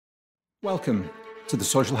Welcome to the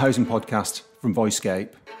Social Housing Podcast from Voicescape,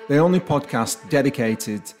 the only podcast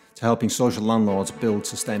dedicated to helping social landlords build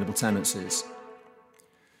sustainable tenancies.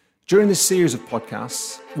 During this series of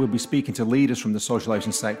podcasts, we'll be speaking to leaders from the social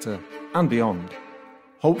housing sector and beyond,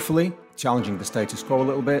 hopefully challenging the status quo a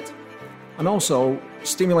little bit, and also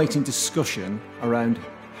stimulating discussion around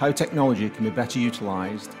how technology can be better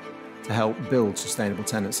utilised to help build sustainable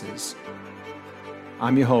tenancies.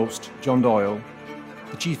 I'm your host, John Doyle,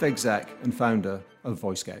 the Chief Exec and founder of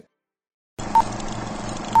Voicescape.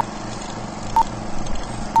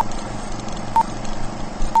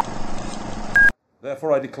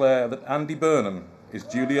 Therefore, I declare that Andy Burnham is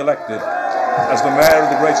duly elected as the Mayor of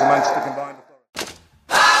the Greater Manchester Combined Authority.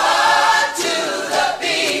 Power to the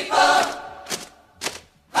people!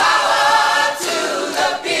 Power to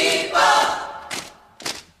the people!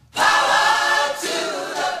 Power to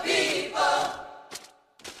the people!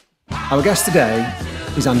 Our guest today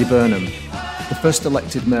is Andy Burnham, the first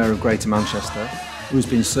elected Mayor of Greater Manchester, who has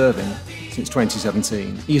been serving since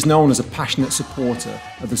 2017. He is known as a passionate supporter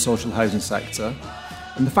of the social housing sector,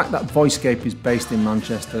 and the fact that Voicescape is based in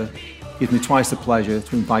Manchester gives me twice the pleasure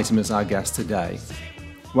to invite him as our guest today.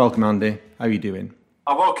 Welcome, Andy. How are you doing?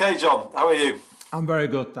 I'm okay, John. How are you? I'm very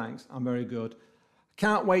good, thanks. I'm very good.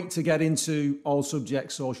 Can't wait to get into all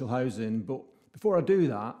subjects social housing, but before I do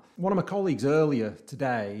that, one of my colleagues earlier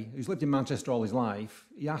today, who's lived in Manchester all his life,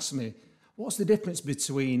 he asked me, what's the difference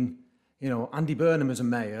between, Andy Burnham as a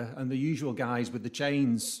mayor and the usual guys with the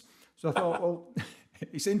chains? So I thought, well,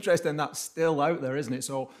 it's interesting that's still out there, isn't it?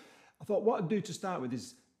 So I thought what I'd do to start with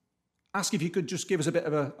is ask if you could just give us a bit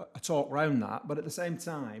of a talk around that, but at the same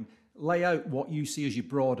time, lay out what you see as your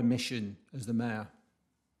broader mission as the mayor.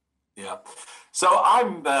 Yeah. So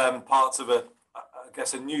I'm part of a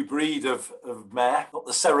new breed of mayor, not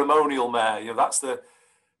the ceremonial mayor. That's the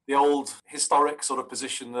old historic sort of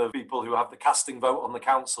position of people who have the casting vote on the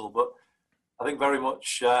council, but I think very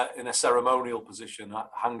much in a ceremonial position, a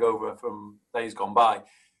hangover from days gone by.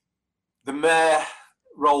 The mayor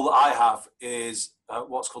role that I have is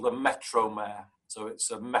what's called a metro mayor. So it's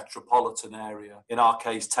a metropolitan area. In our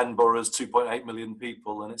case, 10 boroughs, 2.8 million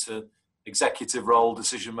people, and it's an executive role,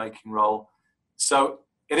 decision-making role. So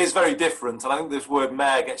it is very different, and I think this word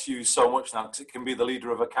mayor gets used so much now because it can be the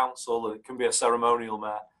leader of a council, and it can be a ceremonial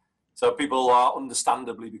mayor. So people are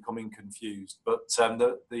understandably becoming confused. But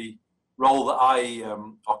the role that I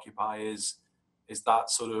occupy is that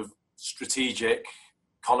sort of strategic,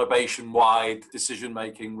 conurbation-wide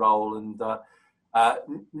decision-making role, and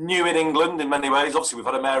new in England in many ways. Obviously, we've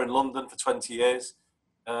had a mayor in London for 20 years.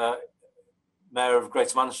 Mayor of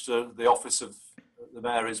Greater Manchester, the office of the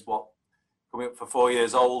mayor is coming up for 4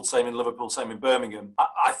 years old, same in Liverpool, same in Birmingham.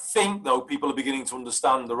 I think, though, people are beginning to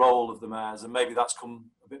understand the role of the mayors, and maybe that's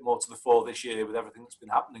come a bit more to the fore this year with everything that's been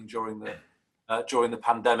happening during the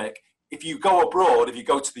pandemic. If you go abroad, if you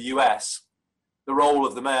go to the US, the role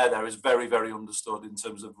of the mayor there is very, very understood in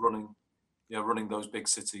terms of running those big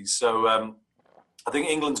cities. So I think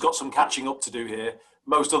England's got some catching up to do here.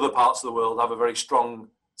 Most other parts of the world have a very strong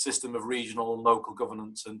system of regional and local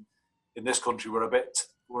governance, and in this country we're a bit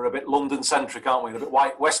London-centric, aren't we? A bit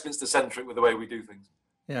Westminster-centric with the way we do things.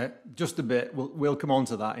 Yeah, just a bit. We'll come on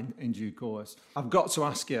to that in due course. I've got to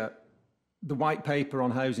ask you, the white paper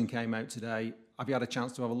on housing came out today. Have you had a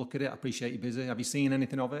chance to have a look at it? I appreciate you're busy. Have you seen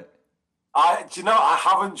anything of it? I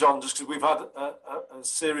haven't, John, just because we've had a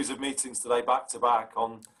series of meetings today back to back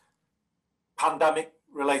on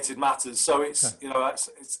pandemic-related matters. So it's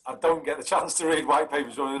I don't get the chance to read white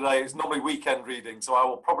papers during the day. It's normally weekend reading, so I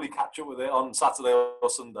will probably catch up with it on Saturday or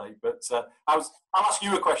Sunday. But I'll ask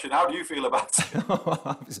you a question. How do you feel about it?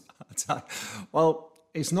 Well,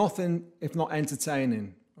 it's nothing if not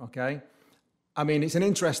entertaining. Okay. I mean, it's an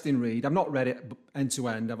interesting read. I've not read it end to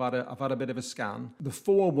end. I've had a bit of a scan. The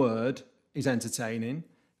foreword is entertaining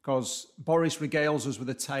because Boris regales us with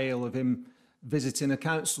a tale of him visiting a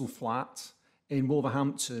council flat in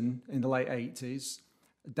Wolverhampton in the late 80s,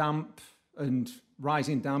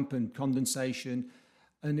 rising damp and condensation.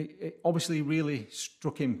 And it obviously really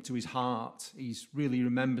struck him to his heart. He really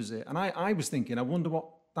remembers it. And I was thinking, I wonder what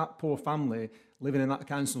that poor family living in that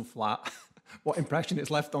council flat, what impression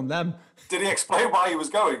it's left on them. Did he explain why he was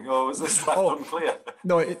going, or was this left unclear?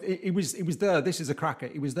 No, he was there. This is a cracker.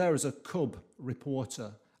 He was there as a cub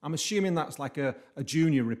reporter. I'm assuming that's like a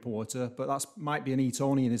junior reporter, but that might be an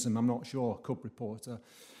Etonianism. I'm not sure, cub reporter.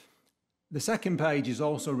 The second page is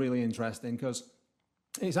also really interesting because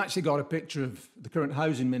it's actually got a picture of the current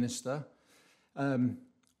housing minister,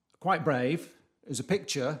 quite brave. There's a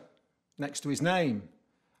picture next to his name.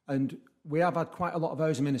 And we have had quite a lot of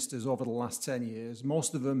housing ministers over the last 10 years,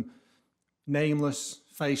 most of them nameless,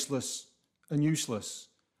 faceless and useless.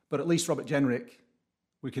 But at least Robert Jenrick,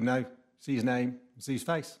 we can now see his name, see his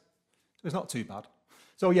face. So it's not too bad.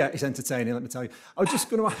 So yeah, it's entertaining, let me tell you. I was just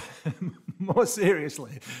going to, more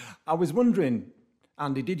seriously, I was wondering,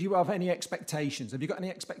 Andy, did you have any expectations? Have you got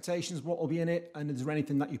any expectations what will be in it? And is there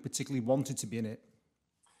anything that you particularly wanted to be in it?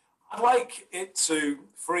 I'd like it to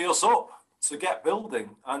free us up to get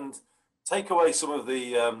building and take away some of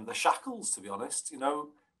the shackles, to be honest. You know,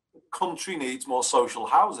 the country needs more social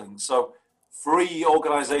housing. So free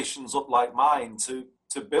organisations up like mine to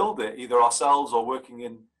build it, either ourselves or working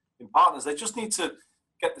in partners. They just need to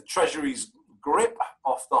get the Treasury's grip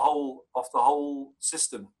off the whole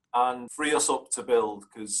system and free us up to build,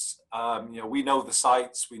 because we know the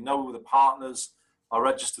sites, we know the partners, our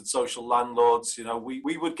registered social landlords. You know,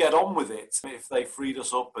 we would get on with it if they freed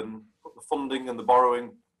us up and put the funding and the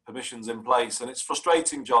borrowing permissions in place. And it's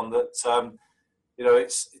frustrating, John, that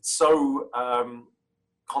it's so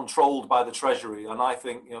controlled by the Treasury, and I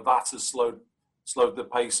think that has slowed the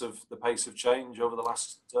pace of change over the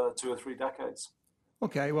last 2 or 3 decades.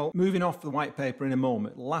 Okay, well, moving off the white paper in a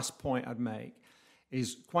moment, last point I'd make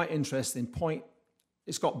is quite interesting.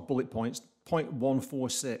 It's got bullet points. Point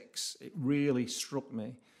 146, it really struck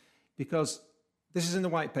me, because this is in the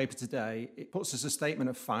white paper today. It puts as a statement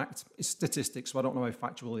of fact. It's statistics, so I don't know how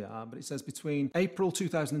factual they are, but it says between April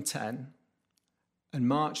 2010 and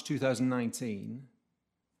March 2019,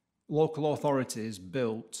 local authorities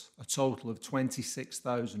built a total of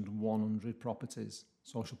 26,100 properties,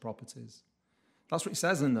 social properties. That's what it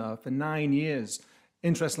says in there, for 9 years.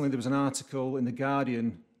 Interestingly, there was an article in The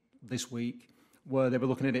Guardian this week where they were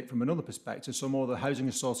looking at it from another perspective, so more the housing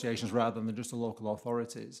associations rather than just the local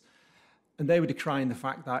authorities. And they were decrying the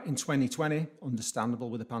fact that in 2020, understandable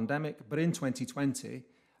with the pandemic, but in 2020,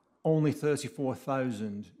 only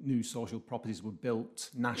 34,000 new social properties were built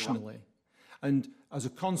nationally. Yeah. And as a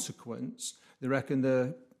consequence, they reckon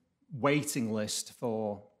the waiting list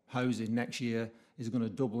for housing next year is going to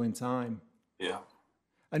double in time. Yeah.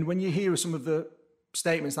 And when you hear some of the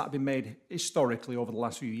statements that have been made historically over the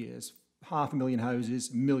last few years, 500,000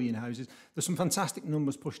 houses, 1 million houses, there's some fantastic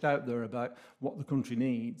numbers pushed out there about what the country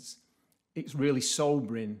needs. It's really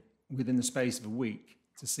sobering within the space of a week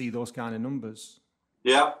to see those kind of numbers.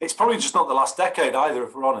 Yeah, it's probably just not the last decade either,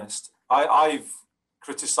 if we're honest. I've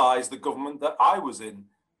criticised the government that I was in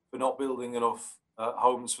for not building enough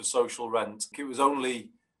homes for social rent. It was only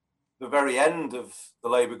the very end of the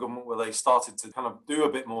Labour government where they started to kind of do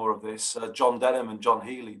a bit more of this, John Denham and John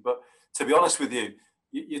Healey. But to be honest with you,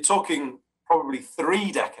 you're talking probably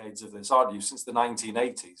 3 decades of this, aren't you, since the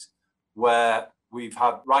 1980s, where we've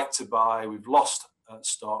had right to buy, we've lost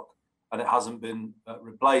stock, and it hasn't been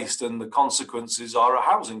replaced. And the consequences are a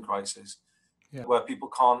housing crisis, where people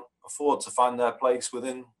can't afford to find their place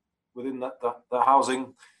within the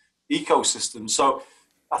housing ecosystem. So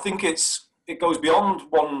I think it goes beyond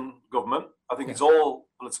one government. I think it's all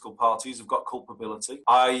political parties have got culpability.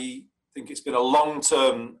 I think it's been a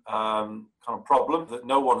long-term kind of problem that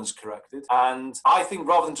no one has corrected. And I think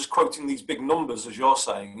rather than just quoting these big numbers, as you're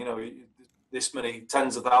saying, this many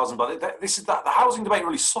tens of thousands, but the housing debate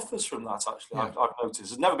really suffers from that, actually. Yeah. I've noticed.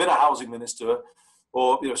 There's never been a housing minister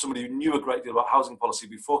or somebody who knew a great deal about housing policy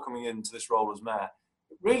before coming into this role as mayor.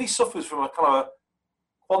 It really suffers from a kind of a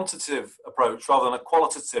quantitative approach rather than a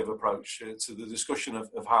qualitative approach to the discussion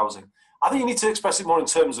of housing. I think you need to express it more in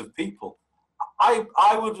terms of people.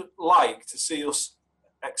 I would like to see us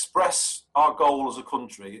express our goal as a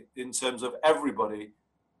country in terms of everybody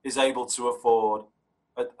is able to afford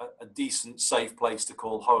a decent, safe place to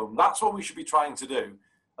call home. That's what we should be trying to do.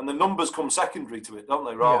 And the numbers come secondary to it, don't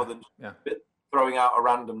they, rather than throwing out a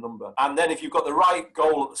random number. And then if you've got the right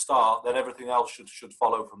goal at the start, then everything else should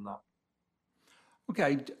follow from that.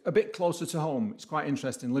 Okay, a bit closer to home. It's quite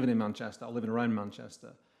interesting living in Manchester, or living around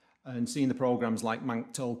Manchester, and seeing the programmes like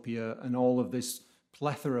Manktopia and all of this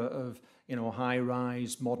plethora of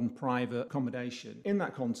high-rise, modern private accommodation. In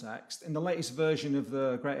that context, in the latest version of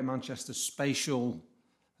the Greater Manchester Spatial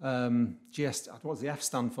what does the F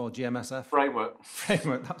stand for? GMSF?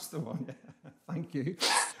 Framework, that's the one, yeah. Thank you.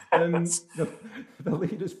 The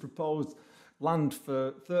leaders proposed land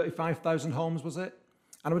for 35,000 homes, was it?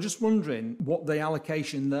 And I was just wondering what the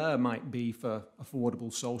allocation there might be for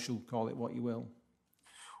affordable social, call it what you will.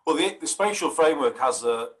 Well, the spatial framework has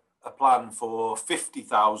a plan for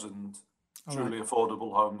 50,000 truly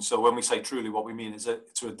affordable homes. So when we say truly, what we mean is a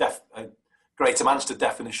Greater Manchester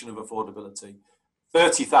definition of affordability.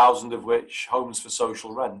 30,000 of which homes for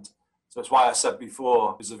social rent. So that's why I said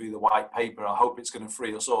before, vis-a-vis the white paper, I hope it's going to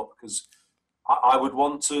free us up, because I would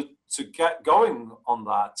want to get going on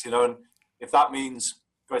that, and if that means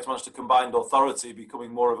Greater Manchester Combined Authority becoming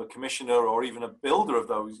more of a commissioner or even a builder of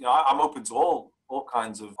those. You know, I'm open to all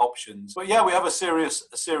kinds of options. But yeah, we have a serious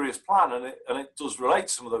plan, and it does relate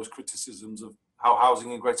to some of those criticisms of how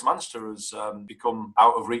housing in Greater Manchester has become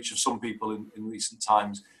out of reach of some people in recent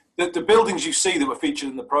times. The buildings you see that were featured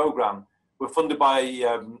in the programme were funded by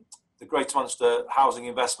the Greater Manchester Housing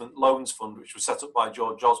Investment Loans Fund, which was set up by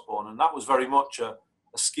George Osborne, and that was very much a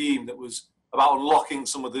scheme that was about unlocking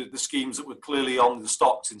some of the schemes that were clearly on the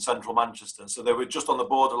stocks in central Manchester. So they were just on the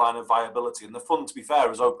borderline of viability, and the fund, to be fair,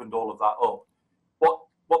 has opened all of that up.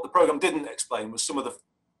 What the programme didn't explain was some of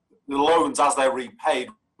the loans, as they're repaid,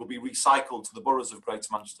 will be recycled to the boroughs of Greater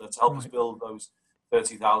Manchester to help us build those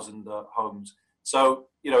 30,000 homes. So,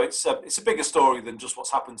 you know, it's a bigger story than just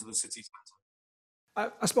what's happened to the city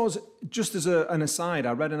centre. I suppose, just as an aside,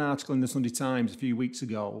 I read an article in the Sunday Times a few weeks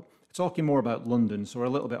ago talking more about London, so we're a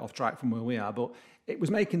little bit off track from where we are, but it was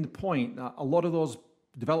making the point that a lot of those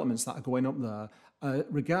developments that are going up there are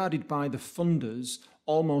regarded by the funders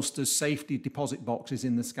almost as safety deposit boxes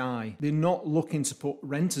in the sky. They're not looking to put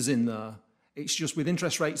renters in there. It's just, with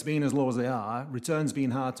interest rates being as low as they are, returns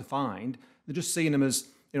being hard to find, they're just seeing them as,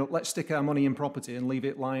 you know, let's stick our money in property and leave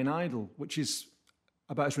it lying idle, which is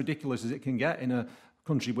about as ridiculous as it can get in a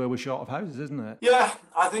country where we're short of houses, isn't it? Yeah,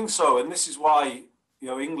 I think so. And this is why, you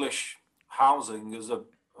know, English housing as a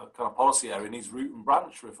kind of policy area needs root and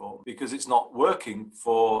branch reform, because it's not working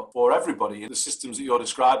for everybody. The systems that you're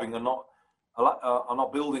describing are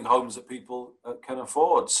not building homes that people can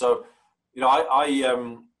afford. So, you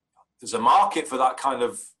know, there's a market for that kind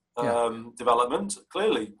of development,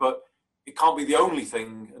 clearly, but it can't be the only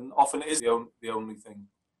thing, and often it is the only thing.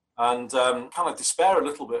 And kind of despair a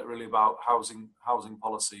little bit, really, about housing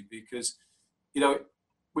policy, because, you know,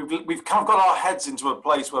 we've kind of got our heads into a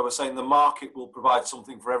place where we're saying the market will provide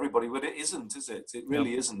something for everybody, but it isn't, is it? It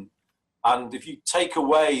really isn't. And if you take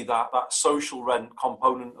away that social rent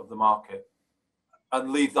component of the market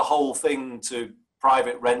and leave the whole thing to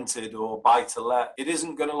private rented or buy to let, it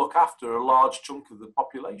isn't going to look after a large chunk of the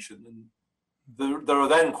population. And there are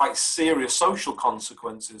then quite serious social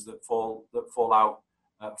consequences that fall out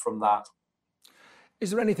from that.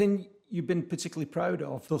 Is there anything you've been particularly proud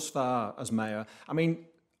of thus far as mayor? I mean,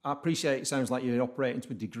 I appreciate it sounds like you're operating to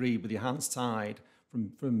a degree with your hands tied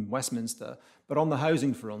from Westminster, but on the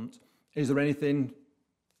housing front, is there anything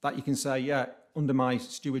that you can say, yeah, under my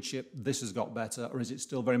stewardship, this has got better, or is it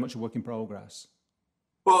still very much a work in progress?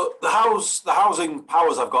 Well, the housing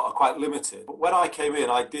powers I've got are quite limited. But when I came in,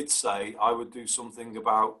 I did say I would do something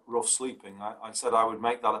about rough sleeping. I said I would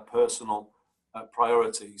make that a personal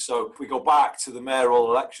priority. So if we go back to the mayoral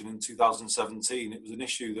election in 2017, it was an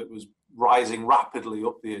issue that was rising rapidly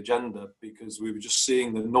up the agenda because we were just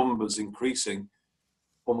seeing the numbers increasing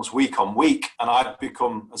almost week on week. And I'd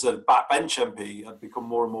become, as a backbench MP, I'd become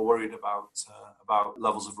more and more worried about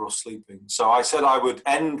levels of rough sleeping. So I said I would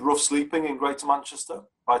end rough sleeping in Greater Manchester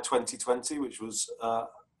by 2020, which was a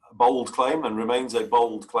bold claim and remains a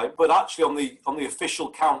bold claim. But actually on the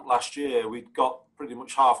official count last year, we'd got pretty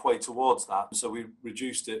much halfway towards that. So we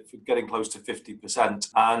reduced it for getting close to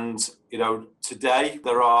 50%. And, you know, today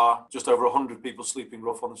there are just over 100 people sleeping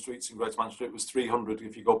rough on the streets in Greater Manchester. It was 300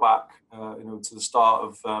 if you go back, to the start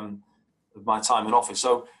of my time in office.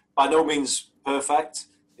 So by no means perfect.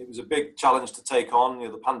 It was a big challenge to take on. You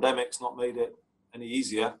know, the pandemic's not made it any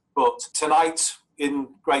easier. But tonight in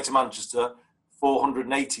Greater Manchester,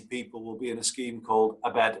 480 people will be in a scheme called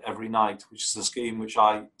A Bed Every Night, which is a scheme which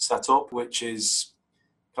I set up, which is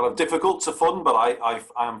kind of difficult to fund, but I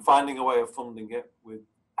am finding a way of funding it with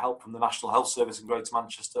help from the National Health Service in Greater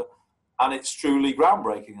Manchester, and it's truly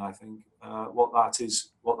groundbreaking, I think, what that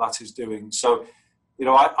is doing. So, you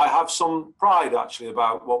know, I have some pride actually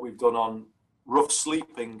about what we've done on rough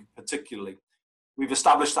sleeping particularly. We've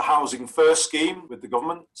established a Housing First scheme with the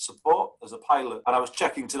government support as a pilot. And I was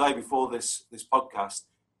checking today before this podcast,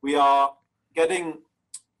 we are getting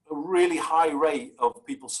a really high rate of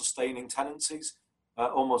people sustaining tenancies,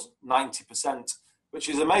 almost 90%, which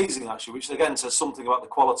is amazing actually, which again says something about the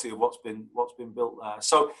quality of what's been built there.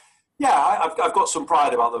 So yeah, I've got some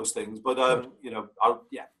pride about those things, but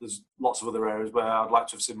there's lots of other areas where I'd like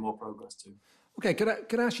to have seen more progress too. Okay,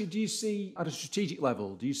 can I ask you, do you see, at a strategic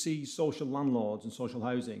level, do you see social landlords and social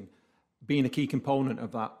housing being a key component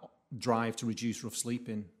of that drive to reduce rough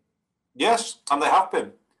sleeping? Yes, and they have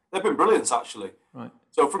been. They've been brilliant, actually. Right.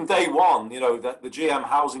 So from day one, you know, the GM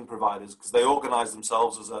housing providers, because they organise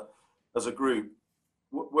themselves as a group,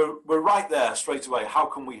 we're right there straight away. How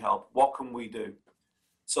can we help? What can we do?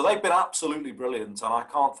 So they've been absolutely brilliant, and I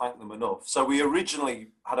can't thank them enough. So we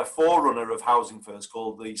originally had a forerunner of Housing First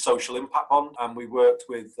called the Social Impact Bond, and we worked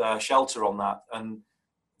with Shelter on that. And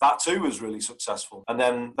that too was really successful. And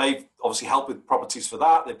then they've obviously helped with properties for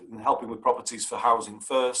that. They've been helping with properties for Housing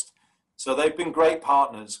First. So they've been great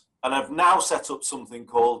partners and have now set up something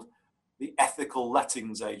called the Ethical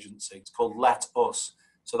Lettings Agency. It's called Let Us.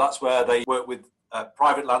 So that's where they work with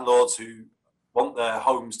private landlords who want their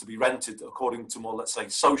homes to be rented according to more, let's say,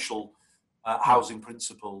 social housing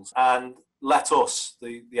principles. And Let Us,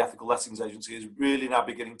 the Ethical Lettings Agency, is really now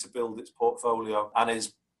beginning to build its portfolio and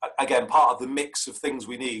is, again, part of the mix of things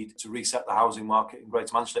we need to reset the housing market in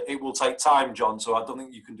Greater Manchester. It will take time, John, so I don't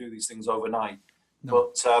think you can do these things overnight.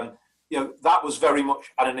 No. But that was very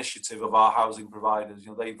much an initiative of our housing providers.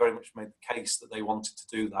 They very much made the case that they wanted to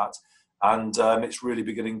do that, and it's really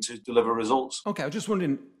beginning to deliver results. Okay, I was just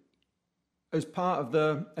wondering, as part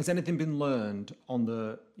of has anything been learned on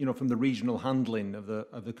from the regional handling of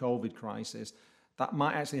the COVID crisis that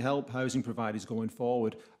might actually help housing providers going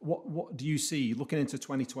forward? What do you see, looking into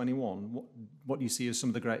 2021, what do you see as some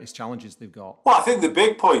of the greatest challenges they've got? Well, I think the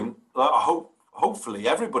big point that hopefully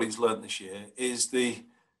everybody's learned this year is the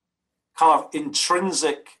kind of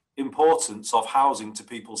intrinsic importance of housing to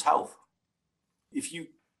people's health. If you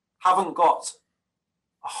haven't got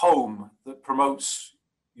a home that promotes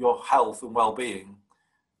your health and well-being,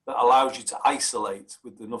 that allows you to isolate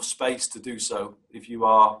with enough space to do so if you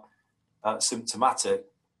are symptomatic,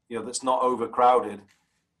 that's not overcrowded.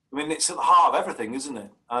 I mean, it's at the heart of everything, isn't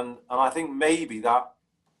it? And I think maybe that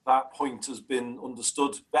point has been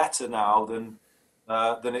understood better now than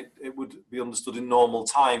it would be understood in normal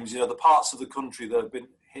times. The parts of the country that have been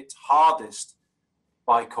hit hardest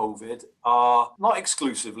by COVID are not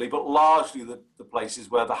exclusively, but largely the places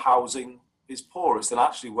where the housing is poorest and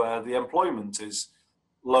actually where the employment is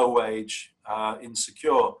low wage,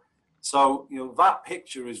 insecure. So that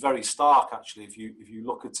picture is very stark actually if you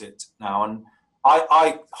look at it now, and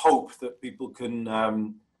I hope that people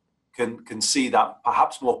can see that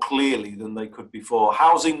perhaps more clearly than they could before.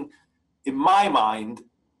 Housing, in my mind,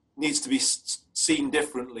 needs to be seen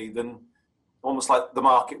differently than almost like the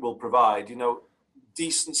market will provide.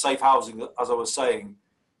 Decent, safe housing, as I was saying,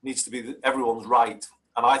 needs to be everyone's right.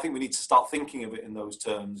 And I think we need to start thinking of it in those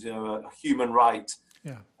terms, a human right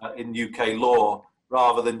in UK law,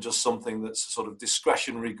 rather than just something that's a sort of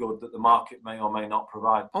discretionary good that the market may or may not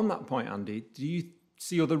provide. On that point, Andy, do you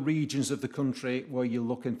see other regions of the country where you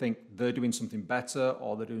look and think they're doing something better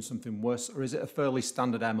or they're doing something worse, or is it a fairly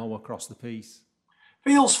standard MO across the piece?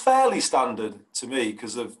 Feels fairly standard to me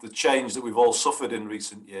because of the change that we've all suffered in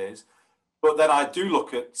recent years. But then I do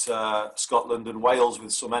look at Scotland and Wales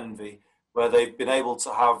with some envy, where they've been able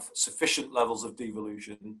to have sufficient levels of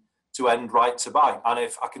devolution to end right to buy. And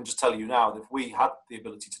if I can just tell you now, that if we had the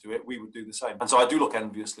ability to do it, we would do the same. And so I do look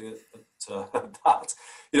enviously at that,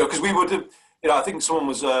 because we would have, I think someone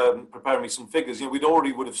was preparing me some figures. We'd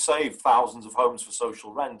already would have saved thousands of homes for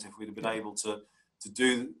social rent if we'd have been able to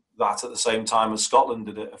do that at the same time as Scotland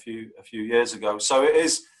did it a few years ago. So it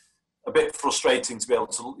is a bit frustrating to be able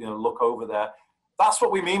to look over there. That's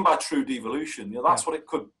what we mean by true devolution. That's what it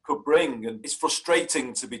could bring, and it's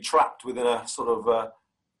frustrating to be trapped within a sort of a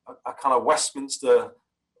kind of Westminster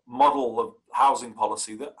model of housing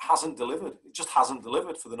policy that hasn't delivered. It just hasn't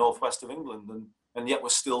delivered for the northwest of England, and yet we're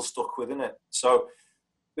still stuck within it. So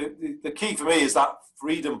the key for me is that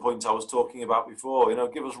freedom point I was talking about before.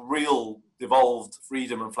 Give us real devolved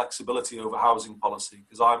freedom and flexibility over housing policy,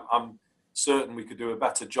 because I'm certain we could do a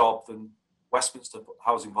better job than Westminster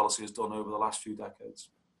housing policy has done over the last few decades.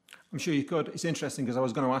 I'm sure you could. It's interesting because I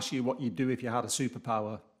was going to ask you what you'd do if you had a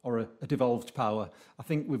superpower or a devolved power. I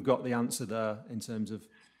think we've got the answer there in terms of...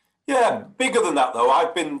 Yeah, bigger than that though.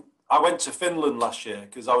 I went to Finland last year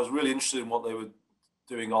because I was really interested in what they were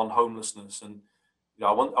doing on homelessness, and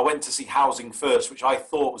I went to see Housing First, which I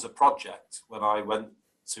thought was a project when I went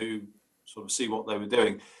to sort of see what they were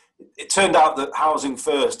doing. It turned out that Housing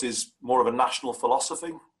First is more of a national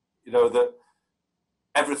philosophy, that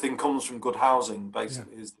everything comes from good housing,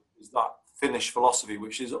 basically, is that Finnish philosophy,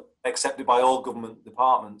 which is accepted by all government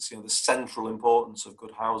departments, the central importance of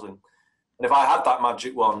good housing. And if I had that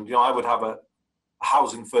magic wand, I would have a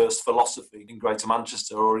Housing First philosophy in Greater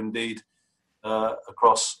Manchester, or indeed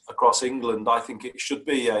across England. I think it should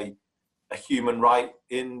be a human right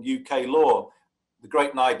in UK law. The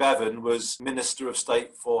great Nye Bevan was Minister of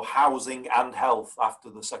State for Housing and Health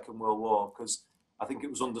after the Second World War, because I think it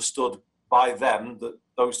was understood by them that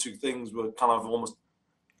those two things were kind of almost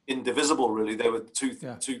indivisible, really. They were two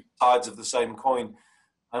sides of the same coin.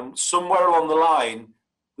 And somewhere along the line,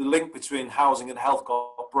 the link between housing and health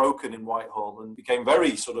got broken in Whitehall and became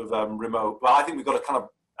very sort of remote. But I think we've got to kind of,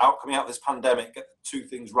 coming out of this pandemic, get the two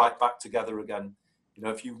things right back together again.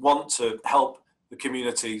 If you want to help the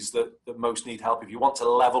communities that most need help. If you want to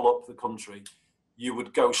level up the country, you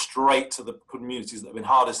would go straight to the communities that have been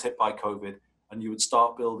hardest hit by COVID, and you would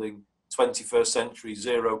start building 21st century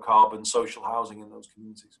zero carbon social housing in those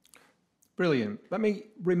communities. Brilliant. Let me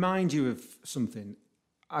remind you of something.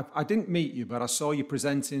 I didn't meet you, but I saw you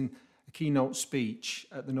presenting a keynote speech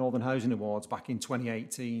at the Northern Housing Awards back in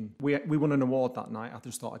 2018. We won an award that night. I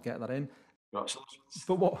just thought I'd get that in. Congratulations.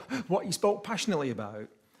 But what you spoke passionately about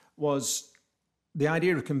was the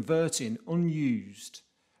idea of converting unused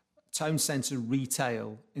town centre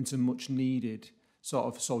retail into much needed sort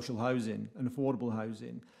of social housing and affordable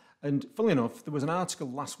housing. And funnily enough, there was an article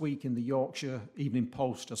last week in the Yorkshire Evening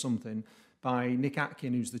Post or something by Nick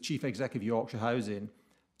Atkin, who's the Chief Executive of Yorkshire Housing,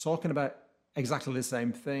 talking about exactly the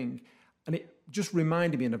same thing. And it just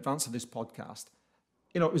reminded me in advance of this podcast,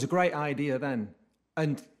 it was a great idea then.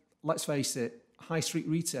 And let's face it, high street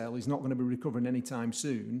retail is not going to be recovering anytime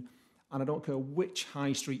soon. And I don't care which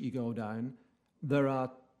high street you go down, there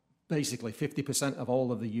are basically 50% of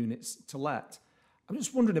all of the units to let. I'm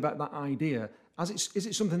just wondering about that idea. Is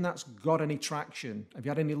it something that's got any traction? Have you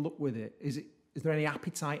had any luck with it? Is there any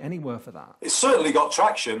appetite anywhere for that? It's certainly got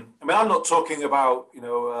traction. I mean, I'm not talking about,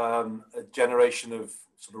 a generation of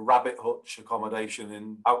sort of rabbit hutch accommodation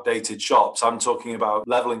in outdated shops. I'm talking about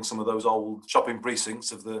levelling some of those old shopping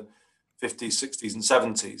precincts of the 50s, 60s and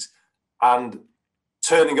 70s and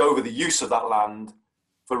turning over the use of that land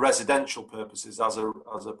for residential purposes as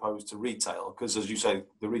opposed to retail. Because as you say,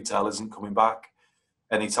 the retail isn't coming back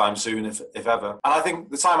anytime soon, if ever. And I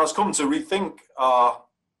think the time has come to rethink our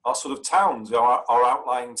sort of towns, our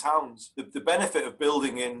outlying towns. The benefit of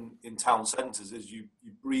building in town centres is you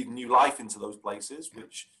breathe new life into those places,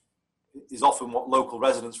 which is often what local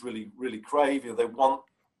residents really, really crave. They want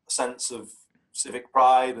a sense of civic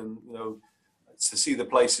pride and, to see the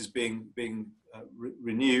places being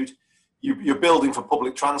renewed. You're building for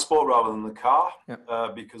public transport rather than the car,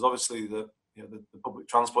 because obviously the public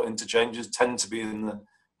transport interchanges tend to be in the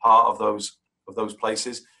heart of those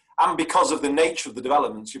places. And because of the nature of the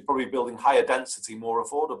developments, you're probably building higher density, more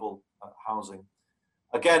affordable housing.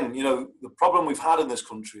 Again, the problem we've had in this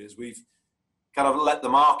country is we've kind of let the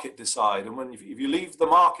market decide. And if you leave the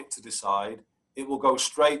market to decide, it will go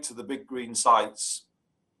straight to the big green sites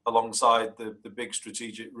alongside the big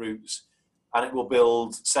strategic routes. And it will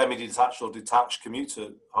build semi-detached or detached commuter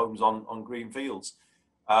homes on green fields.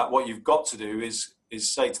 What you've got to do is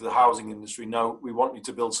say to the housing industry, no, we want you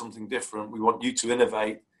to build something different. We want you to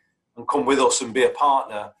innovate and come with us and be a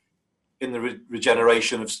partner in the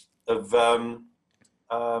regeneration of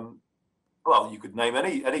well, you could name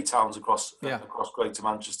any towns across Greater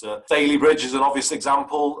Manchester. Stalybridge is an obvious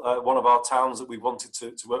example. One of our towns that we wanted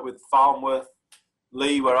to work with, Farnworth,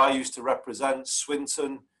 Lee, where I used to represent,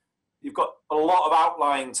 Swinton. You've got a lot of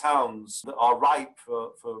outlying towns that are ripe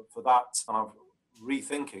for that kind of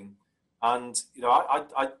rethinking. And,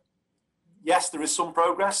 yes, there is some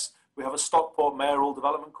progress. We have a Stockport Mayoral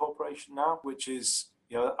Development Corporation now, which is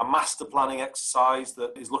a master planning exercise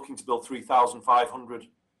that is looking to build 3,500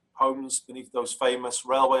 homes beneath those famous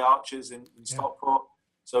railway arches in Stockport.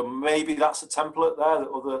 So maybe that's a template there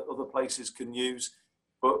that other places can use.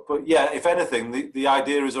 But yeah, if anything, the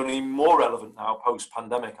idea is only more relevant now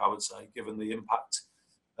post-pandemic, I would say, given the impact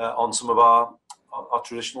on some of our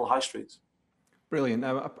traditional high streets. Brilliant.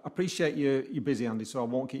 Now, I appreciate you're busy, Andy, so I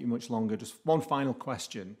won't keep you much longer. Just one final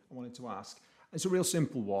question I wanted to ask. It's a real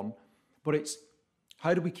simple one, but it's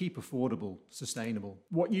how do we keep affordable sustainable?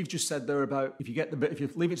 What you've just said there about if you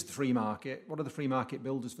leave it to the free market, what are the free market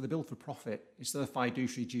builders for? They build for profit. It's their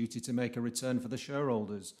fiduciary duty to make a return for the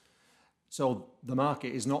shareholders. So the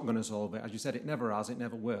market is not going to solve it. As you said, it never has, it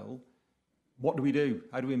never will. What do we do?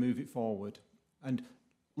 How do we move it forward? And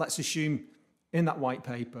let's assume in that white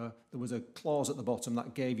paper, there was a clause at the bottom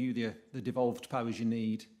that gave you the devolved powers you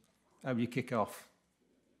need. How do you kick off?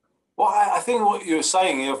 Well, I think what you're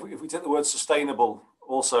saying, if we take the word sustainable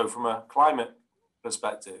also from a climate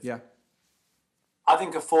perspective, I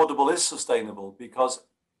think affordable is sustainable because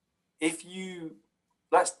if you,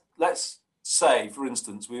 let's say, for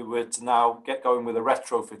instance, we were to now get going with a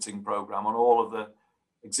retrofitting programme on all of the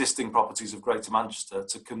existing properties of Greater Manchester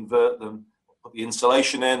to convert them, put the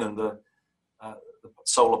insulation in and the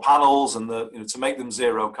solar panels and to make them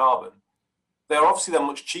zero carbon. They're obviously then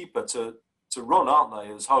much cheaper to run, aren't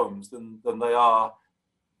they, as homes than they are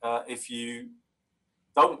if you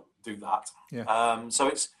don't do that. So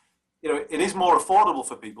it's it is more affordable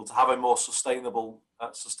for people to have a more sustainable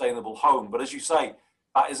home. But as you say,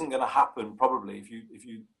 that isn't going to happen probably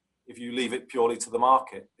if you leave it purely to the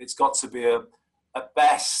market. It's got to be at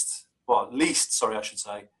least,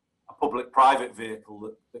 a public-private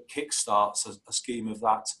vehicle that kickstarts a scheme of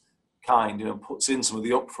that kind, you know, puts in some of the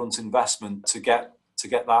upfront investment to get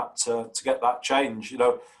that change. You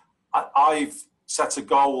know, I've set a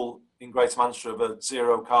goal in Greater Manchester of a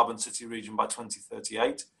zero carbon city region by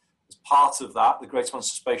 2038. As part of that, the Greater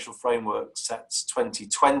Manchester Spatial Framework sets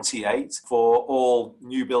 2028 for all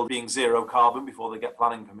new build being zero carbon before they get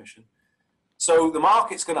planning permission. So the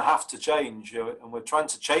market's going to have to change, you know, and we're trying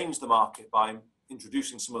to change the market by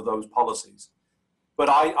introducing some of those policies. But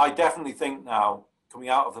I definitely think now, coming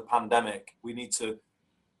out of the pandemic, we need to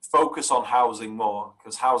focus on housing more,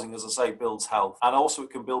 because housing, as I say, builds health. And also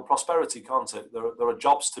it can build prosperity, can't it? There are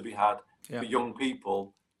jobs to be had for young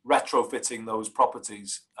people retrofitting those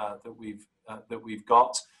properties that we've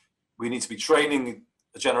got. We need to be training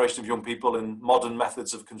a generation of young people in modern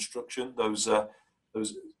methods of construction, those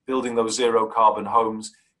building those zero carbon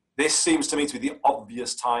homes. This seems to me to be the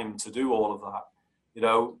obvious time to do all of that. You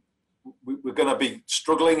know, we're going to be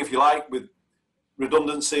struggling, if you like, with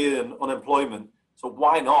redundancy and unemployment. So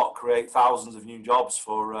why not create thousands of new jobs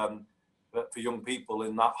for young people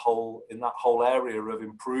in that whole area of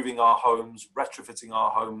improving our homes, retrofitting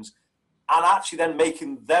our homes, and actually then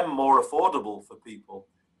making them more affordable for people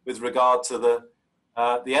with regard to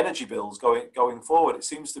the energy bills going forward. It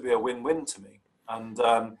seems to be a win-win to me, and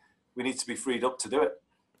we need to be freed up to do it.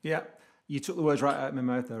 Yeah. You took the words right out of my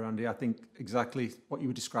mouth there, Andy. I think exactly what you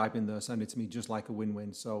were describing there sounded to me just like a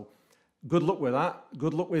win-win. So good luck with that.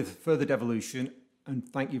 Good luck with further devolution. And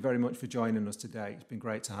thank you very much for joining us today. It's been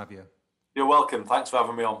great to have you. You're welcome. Thanks for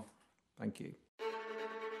having me on. Thank you.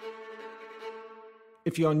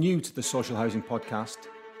 If you're new to the Social Housing Podcast,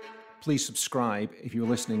 please subscribe if you're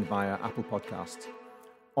listening via Apple Podcasts,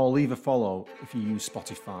 or leave a follow if you use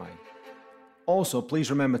Spotify. Also, please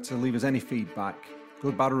remember to leave us any feedback,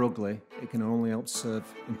 good, bad or ugly. It can only help serve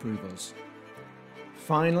improve us.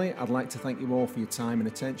 Finally, I'd like to thank you all for your time and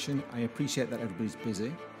attention. I appreciate that everybody's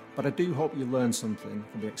busy, but I do hope you learned something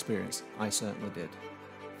from the experience. I certainly did.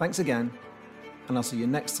 Thanks again, and I'll see you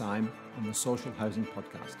next time on the Social Housing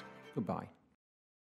Podcast. Goodbye.